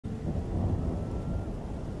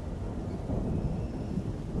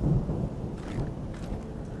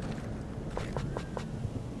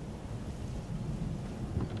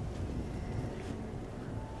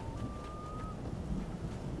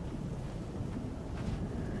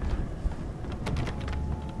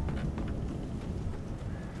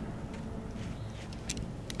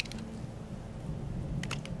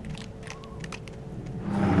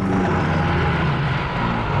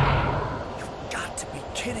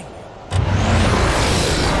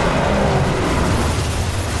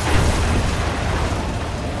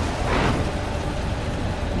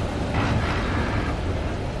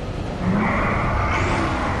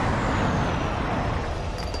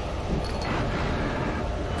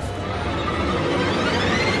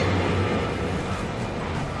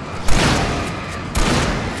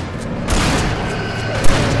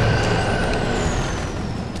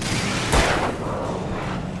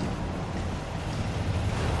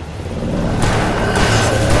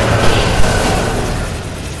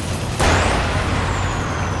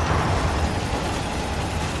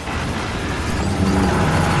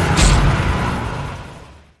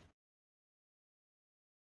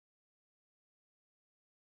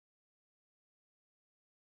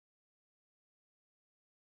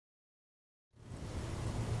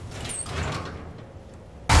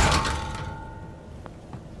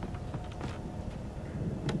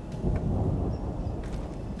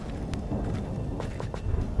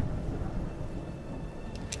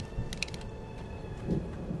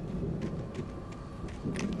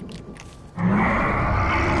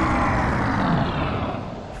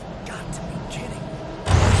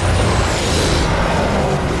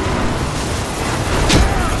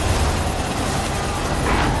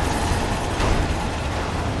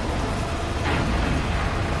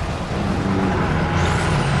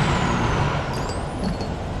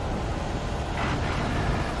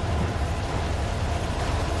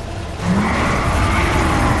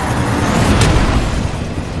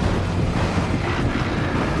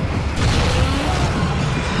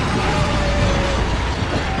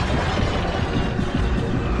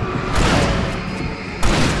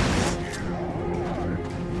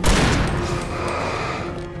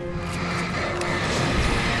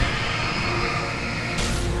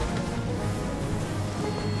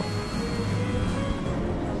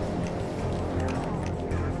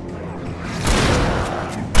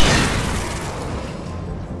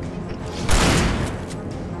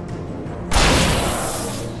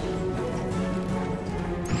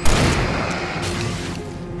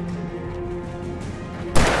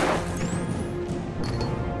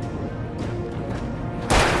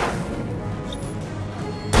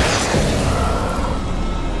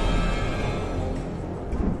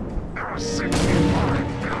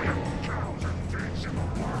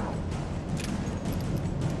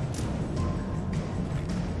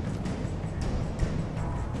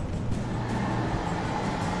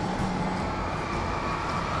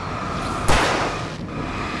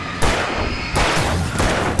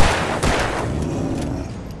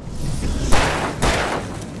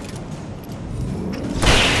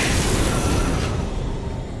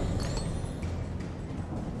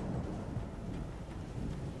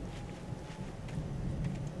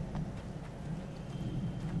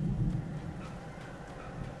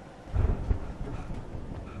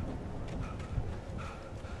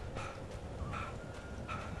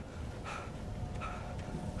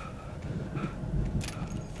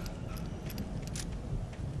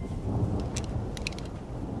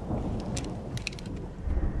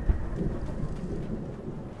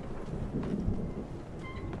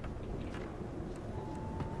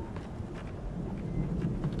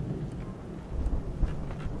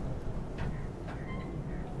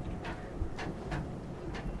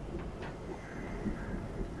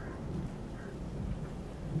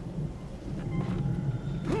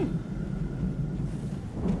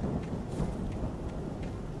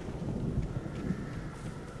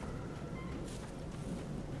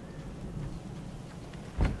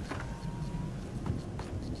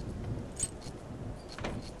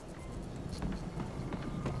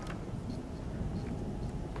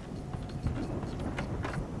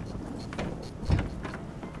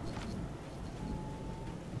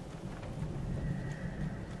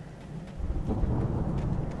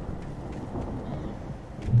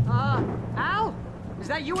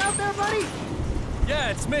that you out there, buddy? Yeah,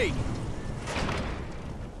 it's me.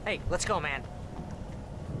 Hey, let's go, man.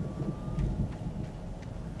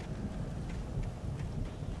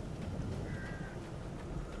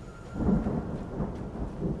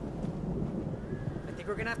 I think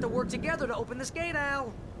we're gonna have to work together to open this gate,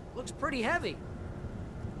 Al. Looks pretty heavy.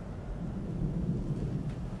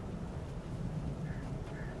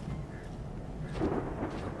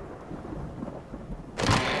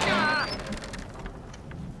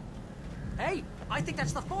 Hey, I think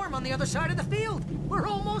that's the farm on the other side of the field. We're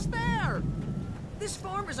almost there. This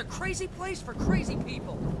farm is a crazy place for crazy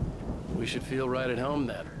people. We should feel right at home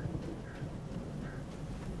then.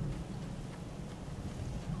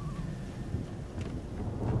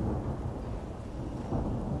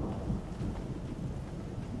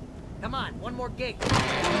 Come on, one more gate.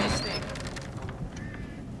 Let's do this thing.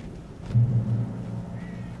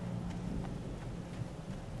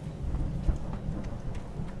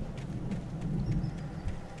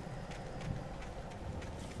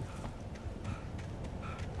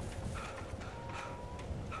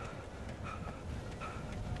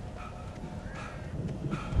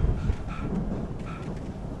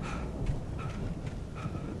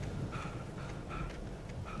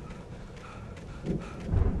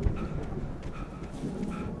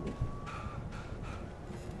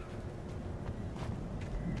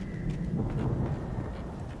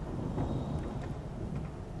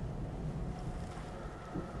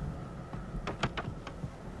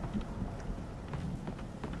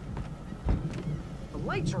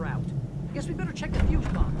 Lights are out. I guess we better check the fuse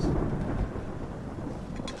box.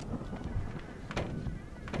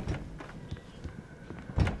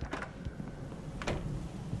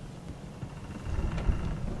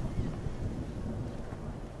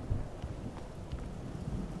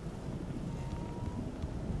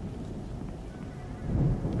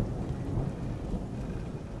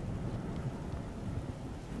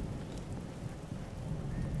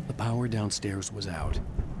 The power downstairs was out,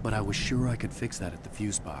 but I was sure I could fix that at the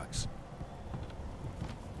fuse box.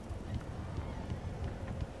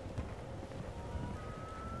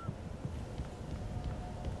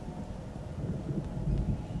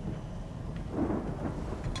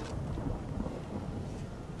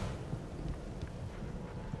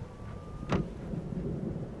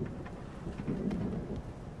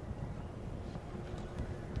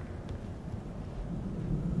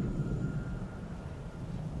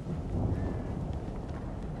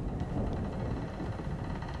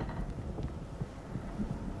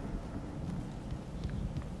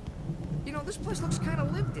 You know, this place looks kind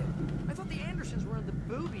of lived in. I thought the Andersons were in the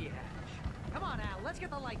booby hatch. Come on, Al, let's get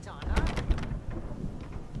the lights on, huh?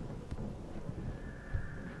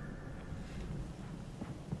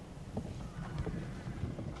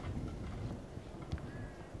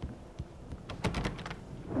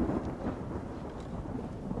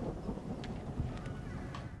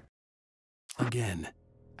 Again,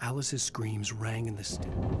 Alice's screams rang in the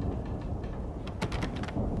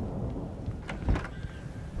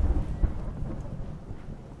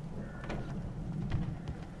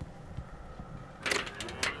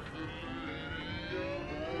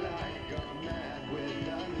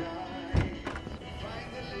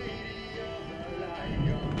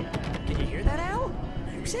Can you hear that, Al?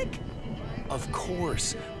 Music? Of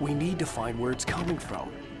course, we need to find where it's coming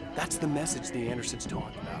from. That's the message the Andersons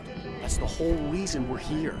talked about. That's the whole reason we're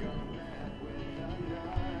here.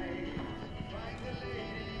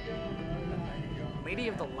 Lady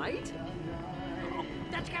of the Light? Oh,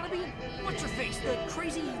 that's gotta be what's-her-face, the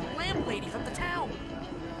crazy lamp lady from the town.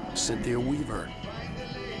 Cynthia Weaver.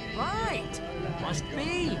 Right! Must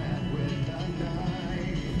be.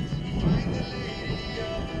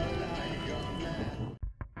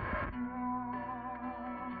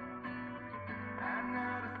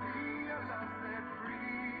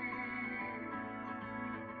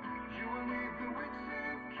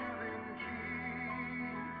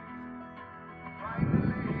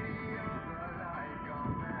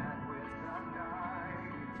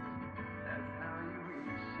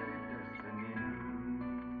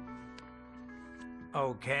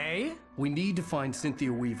 Okay. We need to find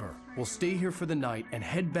Cynthia Weaver. We'll stay here for the night and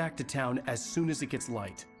head back to town as soon as it gets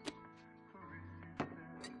light.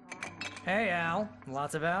 Hey, Al.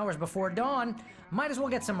 Lots of hours before dawn. Might as well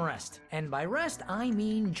get some rest. And by rest, I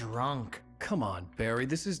mean drunk. Come on, Barry,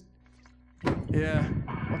 this is... Yeah,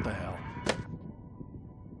 what the hell?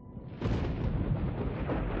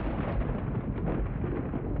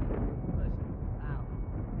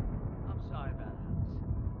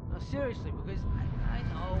 Seriously, because I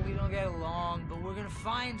know we don't get along, but we're gonna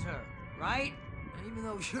find her, right? Even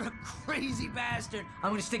though you're a crazy bastard,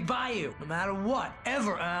 I'm gonna stick by you, no matter what,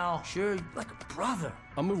 ever, Al. Sure, like a brother.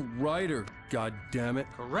 I'm a writer, goddammit.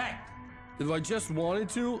 Correct. If I just wanted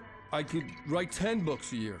to, I could write 10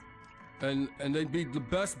 books a year. And they'd be the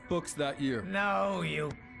best books that year. No,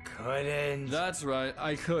 you couldn't. That's right,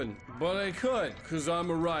 I couldn't. But I could, because I'm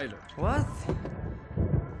a writer. What?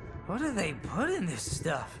 What do they put in this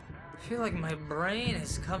stuff? I feel like my brain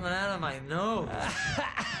is coming out of my nose.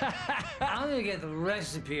 I'm gonna get the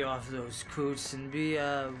recipe off those coots and be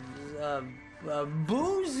a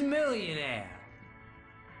booze millionaire.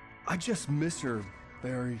 I just miss her,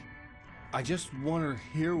 Barry. I just want her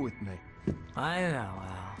here with me. I know,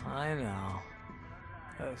 Al. I know.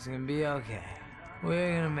 It's gonna be okay.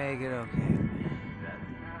 We're gonna make it okay.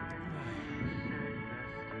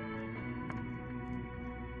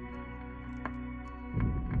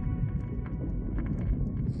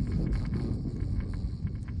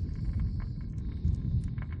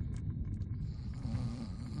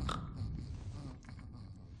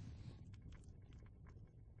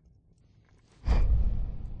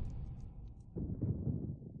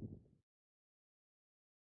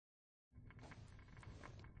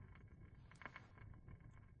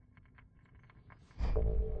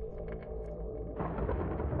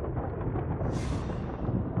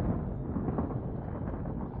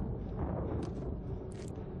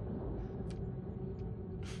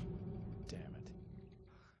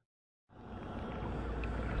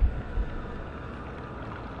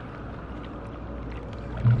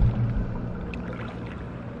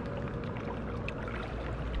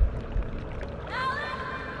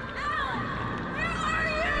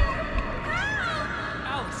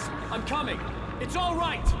 I'm coming! It's all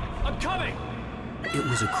right! I'm coming! It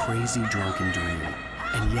was a crazy, drunken dream,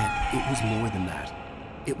 and yet it was more than that.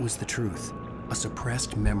 It was the truth, a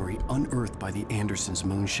suppressed memory unearthed by the Andersons'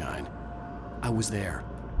 moonshine. I was there,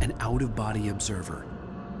 an out-of-body observer.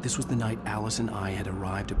 This was the night Alice and I had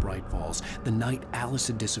arrived at Bright Falls, the night Alice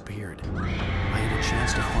had disappeared. I had a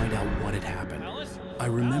chance to find out what had happened. I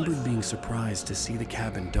remembered being surprised to see the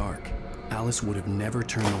cabin dark. Alice would have never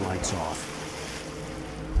turned the lights off.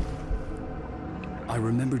 I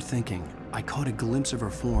remembered thinking I caught a glimpse of her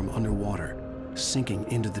form underwater, sinking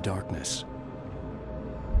into the darkness.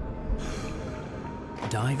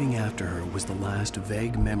 Diving after her was the last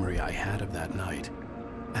vague memory I had of that night.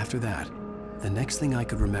 After that, the next thing I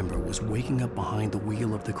could remember was waking up behind the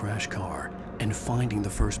wheel of the crash car and finding the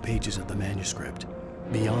first pages of the manuscript.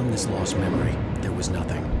 Beyond this lost memory, there was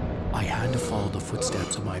nothing. I had to follow the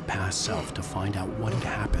footsteps of my past self to find out what had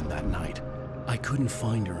happened that night. I couldn't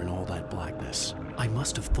find her in all that blackness. I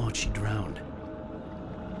must have thought she drowned.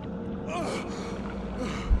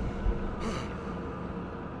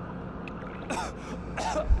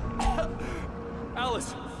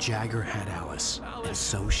 Alice! Jagger had Alice, and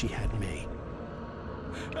so she had me.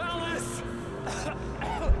 Alice!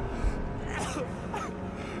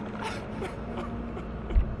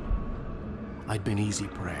 I'd been easy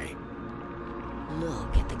prey.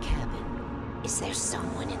 Look at the cabin. Is there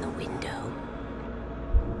someone in the window?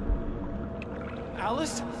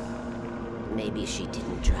 Alice? Maybe she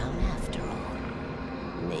didn't drown after all.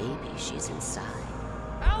 Maybe she's inside.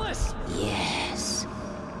 Alice! Yes.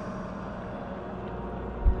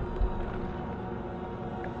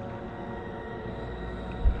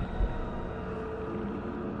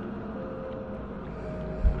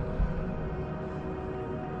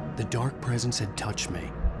 The dark presence had touched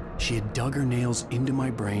me. She had dug her nails into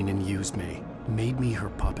my brain and used me, made me her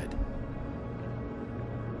puppet.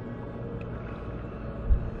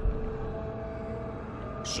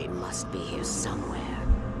 She must be here somewhere.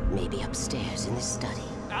 Maybe upstairs in the study.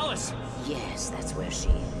 Alice! Yes, that's where she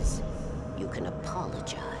is. You can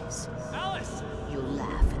apologize. Alice! You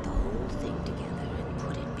laugh at the whole thing together and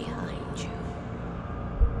put it behind you.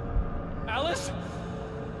 Alice?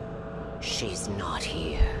 She's not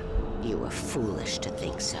here. You were foolish to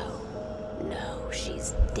think so. No,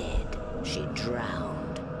 she's dead. She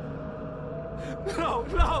drowned. No,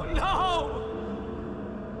 no, no!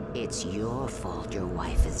 It's your fault your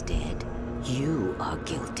wife is dead. You are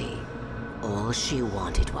guilty. All she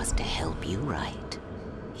wanted was to help you right.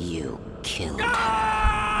 You killed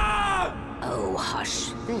her. Oh, hush.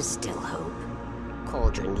 There's still hope.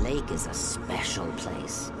 Cauldron Lake is a special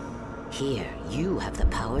place. Here, you have the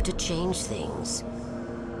power to change things.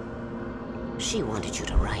 She wanted you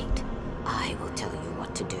to write. I will tell you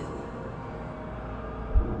what to do.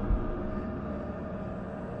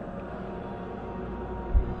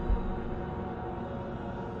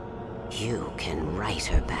 You can write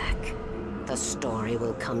her back. The story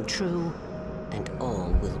will come true, and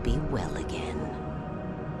all will be well again.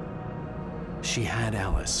 She had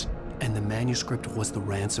Alice, and the manuscript was the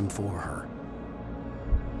ransom for her.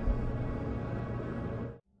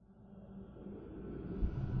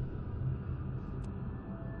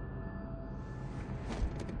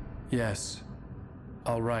 Yes.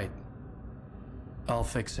 All right. I'll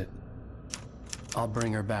fix it. I'll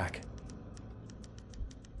bring her back.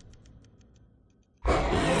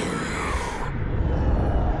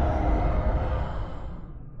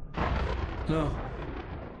 No.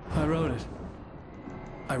 I wrote it.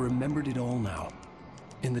 I remembered it all now.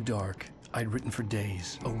 In the dark, I'd written for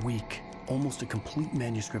days, a week, almost a complete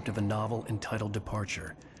manuscript of a novel entitled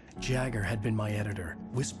Departure. Jagger had been my editor,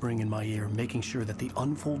 whispering in my ear, making sure that the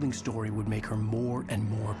unfolding story would make her more and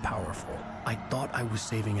more powerful. I thought I was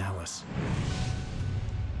saving Alice.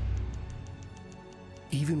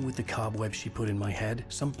 Even with the cobwebs she put in my head,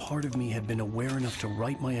 some part of me had been aware enough to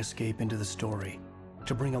write my escape into the story,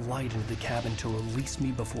 to bring a light into the cabin to release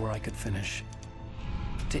me before I could finish,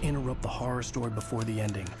 to interrupt the horror story before the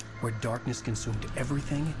ending, where darkness consumed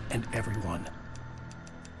everything and everyone.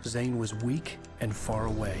 Zane was weak and far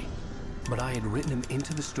away, but I had written him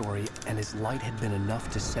into the story, and his light had been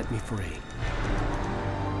enough to set me free.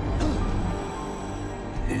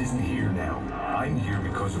 It isn't here now. I'm here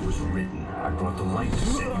because it was written. I brought the light to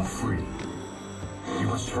set you free. You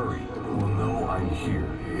must hurry. It will know I'm here.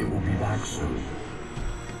 It will be back soon.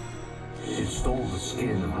 It stole the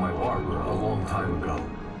skin of my barber a long time ago.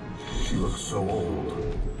 She looks so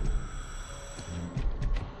old.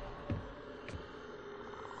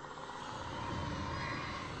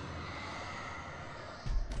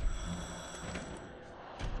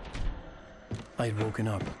 I had woken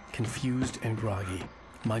up, confused and groggy,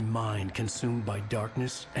 my mind consumed by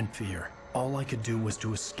darkness and fear. All I could do was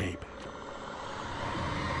to escape.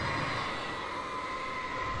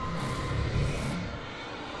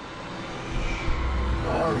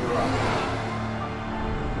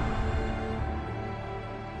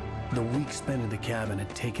 The week spent in the cabin had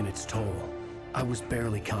taken its toll. I was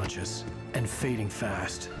barely conscious, and fading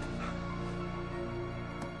fast.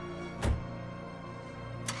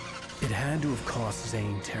 It had to have cost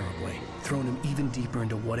Zane terribly, thrown him even deeper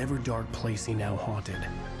into whatever dark place he now haunted.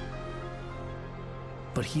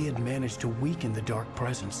 But he had managed to weaken the dark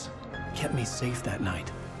presence, kept me safe that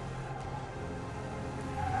night.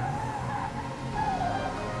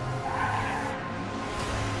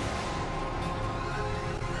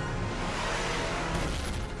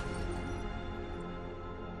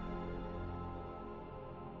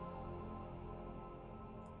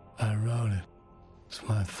 I wrote it. It's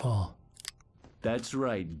my fault. That's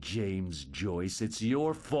right, James Joyce. It's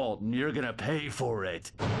your fault, and you're gonna pay for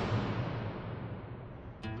it.